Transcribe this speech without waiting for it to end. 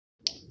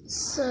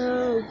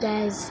So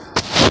guys,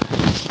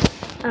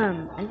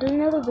 I'm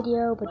doing another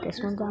video, but this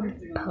one's on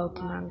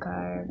Pokemon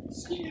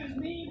cards.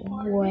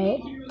 What?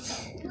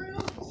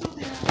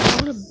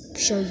 I want to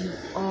show you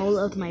all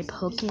of my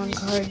Pokemon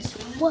cards.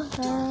 What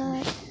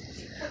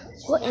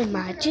am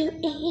I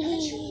doing?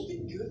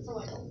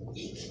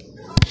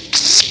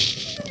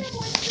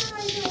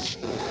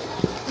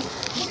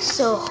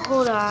 So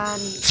hold on,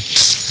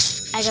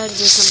 I gotta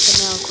do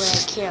something real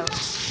quick. Here,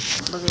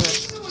 look at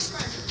this.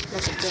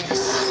 Look at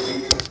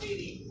this.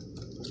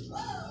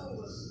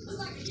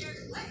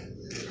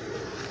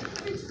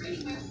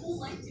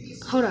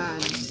 Hold on.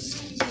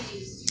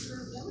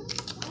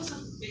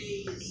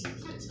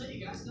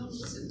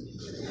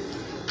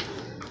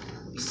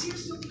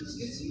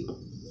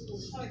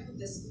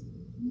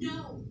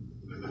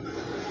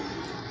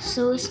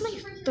 So it's my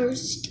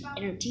first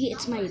energy.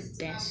 It's my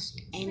best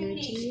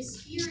energy.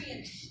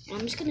 And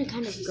I'm just gonna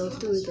kind of go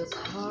through the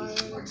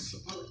cards.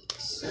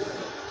 So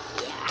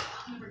yeah,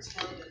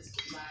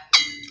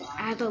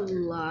 I have a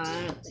lot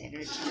of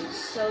energy.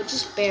 So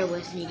just bear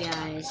with me,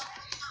 guys.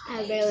 I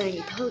have barely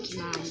any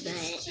Pokemon,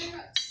 but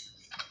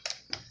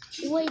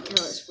wait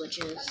till it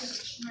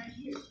switches.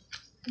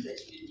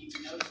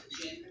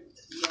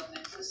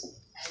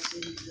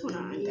 Hold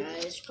on,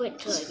 guys. Wait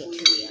till I get to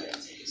the other.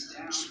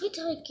 Just wait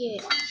till I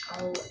get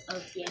all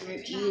of the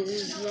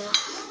energies.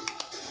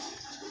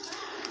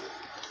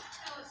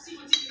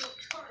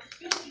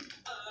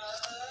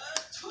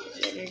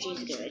 The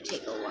energy's gonna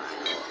take a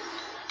while.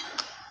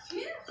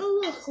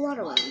 Oh look,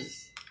 water one.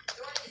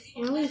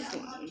 And a leaf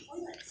one.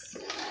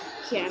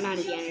 Here, I'm out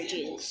of the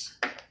energies.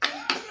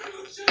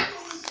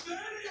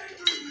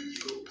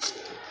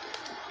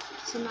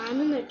 So now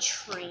I'm in the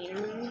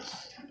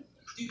trainers.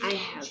 I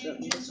have them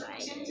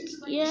divided.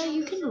 Yeah,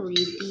 you can read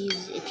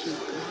these if you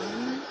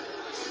want.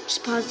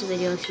 Just pause the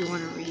video if you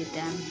want to read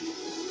them.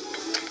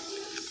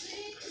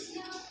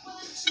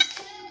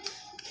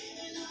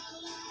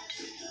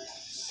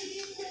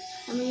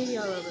 I'm going to give you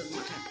a little bit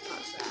more time to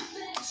pause that.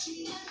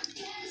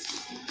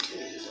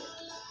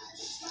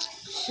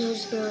 So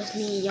just bear with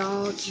me.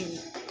 Y'all can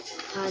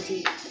pause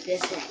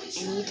this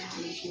at any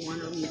time if you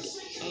want to read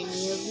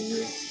any of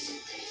these.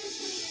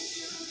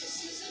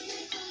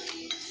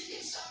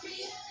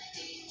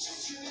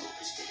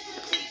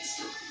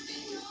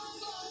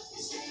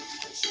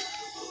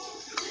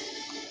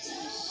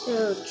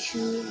 So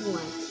choose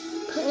one.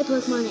 Put a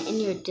Pokemon in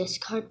your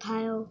discard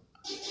pile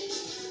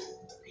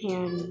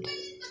and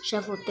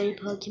shuffle 3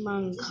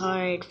 Pokemon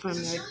card from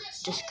your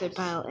discard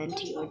pile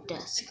into your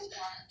desk.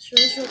 So I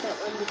just wrote that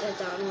one because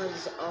that one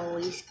was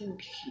always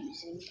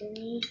confusing for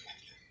me.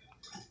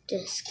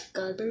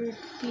 Discovered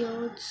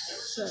fields.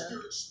 So.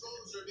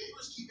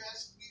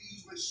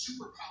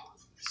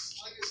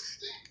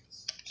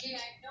 Yeah, I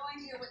have no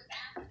idea what that.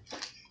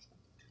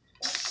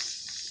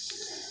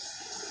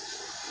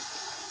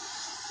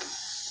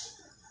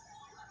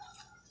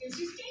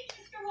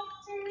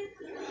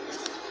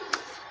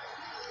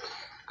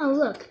 Oh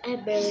look, I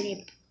have barely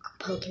any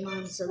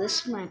Pokemon, so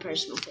this is my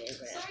personal favorite.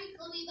 Sorry,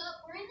 Chloe,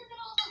 but we're in the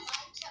middle of a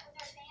live chat with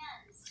our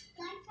fans.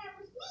 Live chat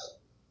with me.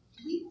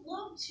 We'd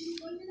love to,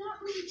 but you're not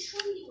really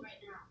training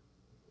right now.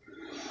 Can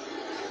you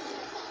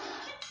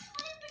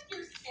play with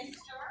your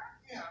sister?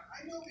 Yeah,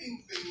 I know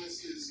being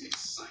famous is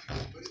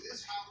exciting, but in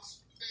this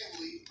house,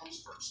 family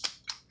comes first.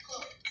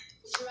 Chloe,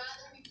 would you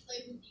rather we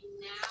play with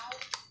you now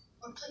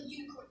or play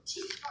Unicorn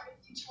Tea Party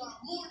with you tomorrow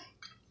morning?